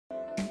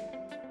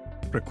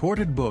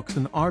Recorded Books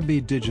and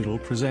RB Digital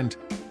present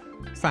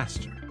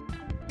Faster,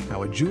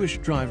 How a Jewish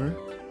Driver,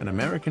 an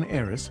American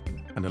Heiress,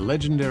 and a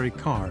Legendary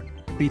Car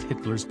Beat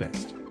Hitler's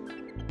Best.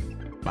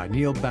 By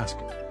Neal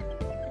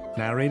Bascomb.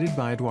 Narrated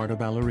by Edoardo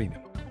Ballerini.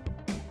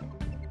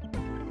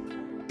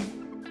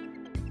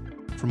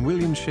 From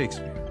William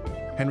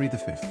Shakespeare, Henry V.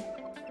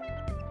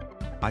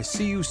 I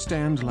see you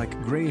stand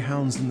like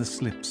greyhounds in the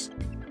slips,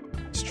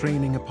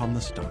 straining upon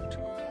the start.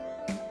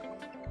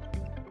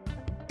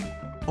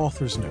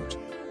 Author's note.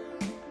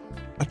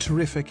 A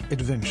terrific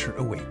adventure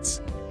awaits,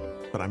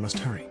 but I must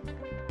hurry.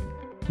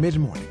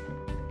 Mid-morning,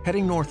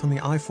 heading north on the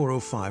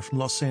I-405 from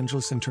Los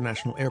Angeles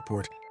International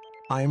Airport,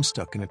 I am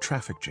stuck in a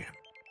traffic jam.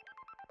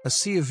 A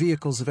sea of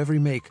vehicles of every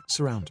make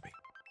surround me.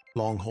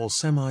 Long-haul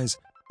semis,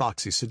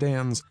 boxy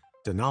sedans,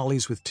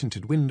 Denali's with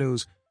tinted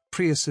windows,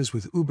 Priuses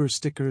with Uber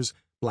stickers,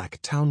 black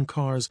town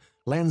cars,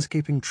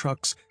 landscaping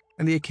trucks,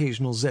 and the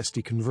occasional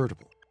zesty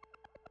convertible.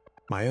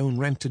 My own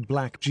rented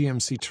black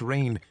GMC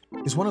Terrain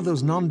is one of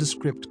those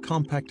nondescript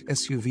compact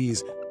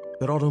SUVs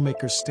that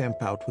automakers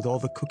stamp out with all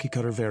the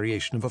cookie-cutter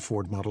variation of a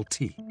Ford Model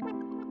T.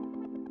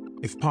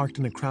 If parked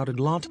in a crowded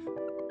lot,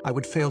 I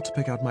would fail to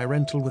pick out my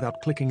rental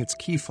without clicking its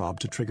key fob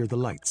to trigger the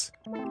lights.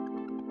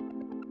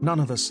 None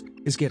of us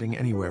is getting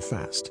anywhere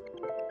fast.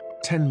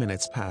 10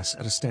 minutes pass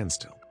at a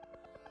standstill,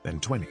 then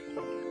 20.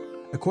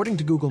 According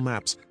to Google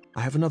Maps,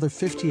 I have another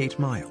 58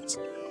 miles,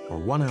 or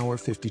 1 hour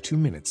 52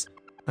 minutes,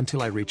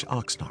 until I reach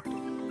Oxnard.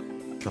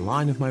 The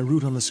line of my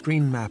route on the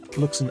screen map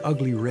looks an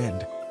ugly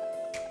red.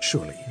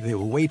 Surely they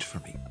will wait for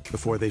me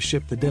before they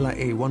ship the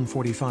Delahaye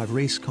 145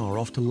 race car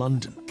off to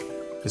London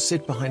to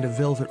sit behind a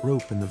velvet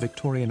rope in the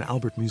Victoria and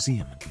Albert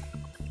Museum.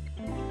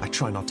 I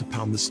try not to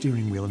pound the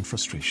steering wheel in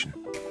frustration.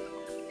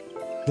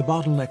 The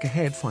bottleneck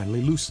ahead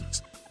finally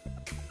loosens.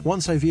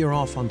 Once I veer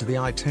off onto the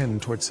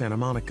I-10 toward Santa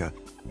Monica,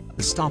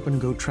 the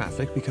stop-and-go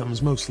traffic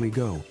becomes mostly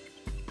go.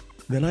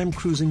 Then I'm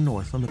cruising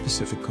north on the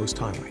Pacific Coast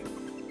Highway.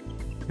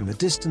 In the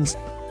distance,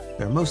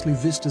 there are mostly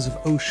vistas of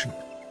ocean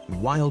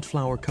and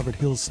wildflower-covered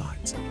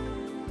hillsides.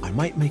 I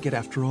might make it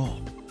after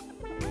all.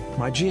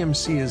 My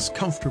GMC is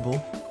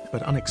comfortable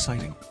but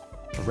unexciting.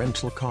 A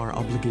rental car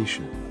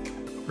obligation.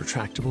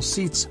 Retractable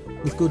seats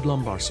with good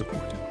lumbar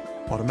support.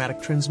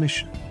 Automatic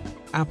transmission.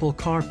 Apple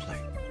CarPlay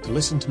to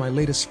listen to my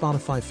latest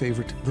Spotify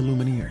favorite, The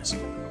Lumineers.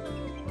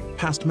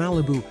 Past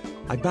Malibu,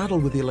 I battle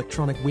with the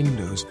electronic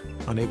windows,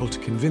 unable to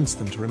convince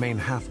them to remain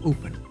half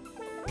open.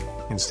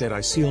 Instead,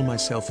 I seal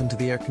myself into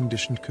the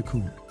air-conditioned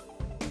cocoon.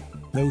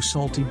 No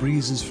salty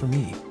breezes for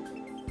me.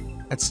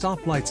 At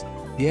stoplights,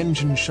 the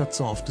engine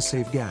shuts off to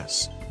save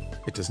gas.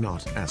 It does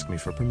not ask me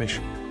for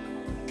permission.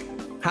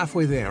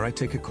 Halfway there, I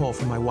take a call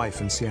from my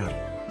wife in Seattle.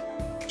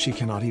 She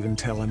cannot even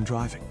tell I'm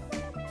driving.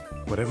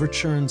 Whatever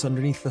churns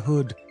underneath the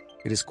hood,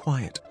 it is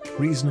quiet,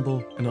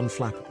 reasonable, and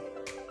unflappable.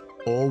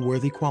 All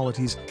worthy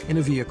qualities in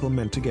a vehicle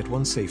meant to get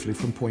one safely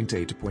from point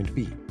A to point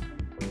B.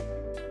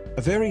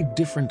 A very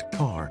different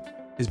car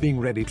is being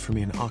readied for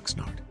me in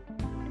Oxnard.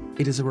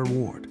 It is a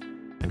reward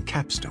and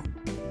capstone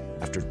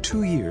after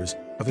 2 years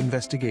of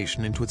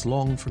investigation into its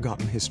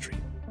long-forgotten history.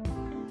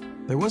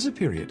 There was a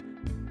period,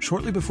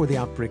 shortly before the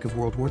outbreak of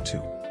World War II,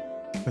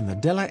 when the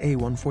Delahaye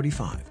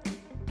 145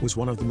 was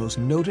one of the most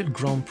noted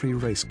Grand Prix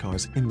race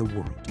cars in the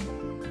world.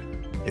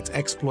 Its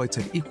exploits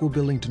had equal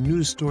billing to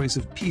news stories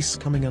of peace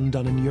coming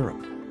undone in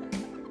Europe.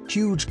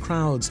 Huge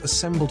crowds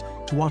assembled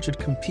to watch it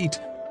compete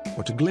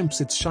or to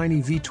glimpse its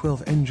shiny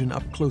V12 engine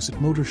up close at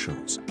motor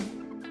shows.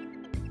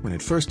 When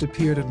it first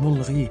appeared at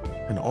Montlhéry,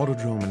 an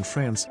autodrome in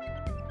France,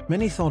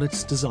 many thought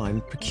its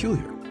design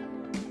peculiar.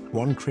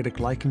 One critic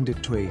likened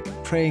it to a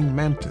praying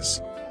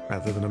mantis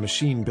rather than a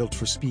machine built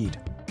for speed.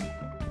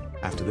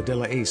 After the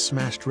Delahaye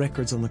smashed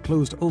records on the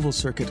closed oval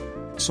circuit,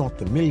 sought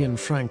the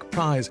million-franc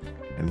prize,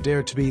 and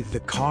dared to be the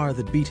car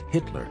that beat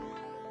Hitler,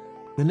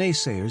 the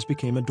naysayers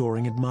became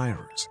adoring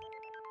admirers.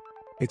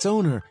 Its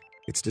owner,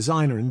 its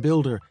designer and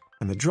builder,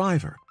 and the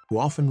driver, who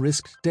often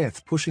risked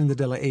death pushing the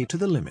Delahaye to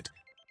the limit,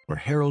 were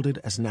heralded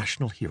as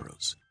national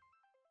heroes.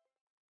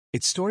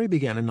 Its story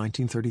began in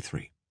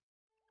 1933,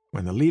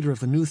 when the leader of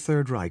the new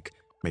Third Reich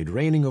made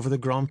reigning over the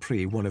Grand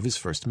Prix one of his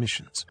first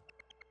missions.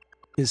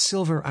 His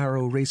Silver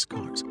Arrow race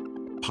cars,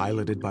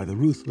 piloted by the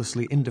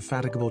ruthlessly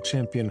indefatigable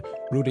champion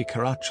Rudi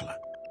Caracciolo,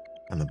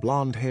 and the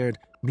blonde-haired,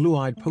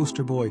 blue-eyed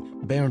poster boy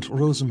Bernd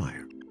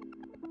Rosemeyer,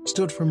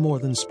 stood for more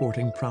than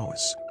sporting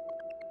prowess.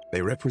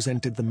 They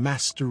represented the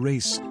master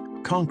race,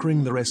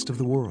 conquering the rest of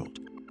the world.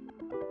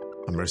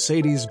 A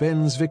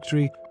Mercedes-Benz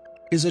victory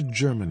is a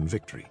German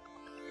victory,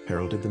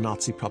 heralded the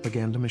Nazi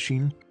propaganda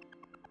machine.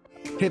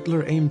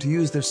 Hitler aimed to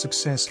use their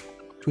success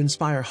to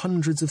inspire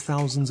hundreds of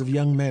thousands of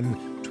young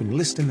men to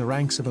enlist in the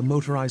ranks of a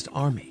motorized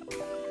army,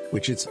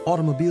 which its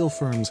automobile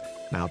firms,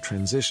 now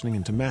transitioning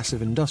into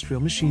massive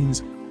industrial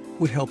machines,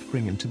 would help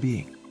bring into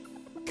being.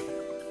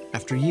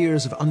 After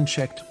years of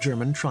unchecked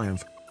German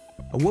triumph,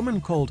 a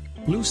woman called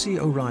Lucy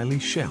O'Reilly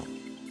Schell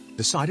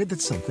decided that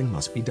something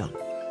must be done.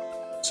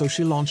 So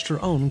she launched her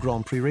own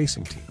Grand Prix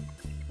racing team.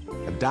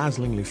 A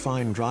dazzlingly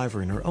fine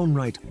driver in her own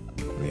right,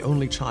 and the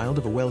only child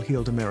of a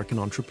well-heeled American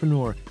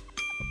entrepreneur,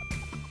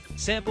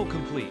 Sample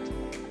complete.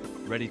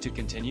 Ready to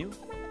continue?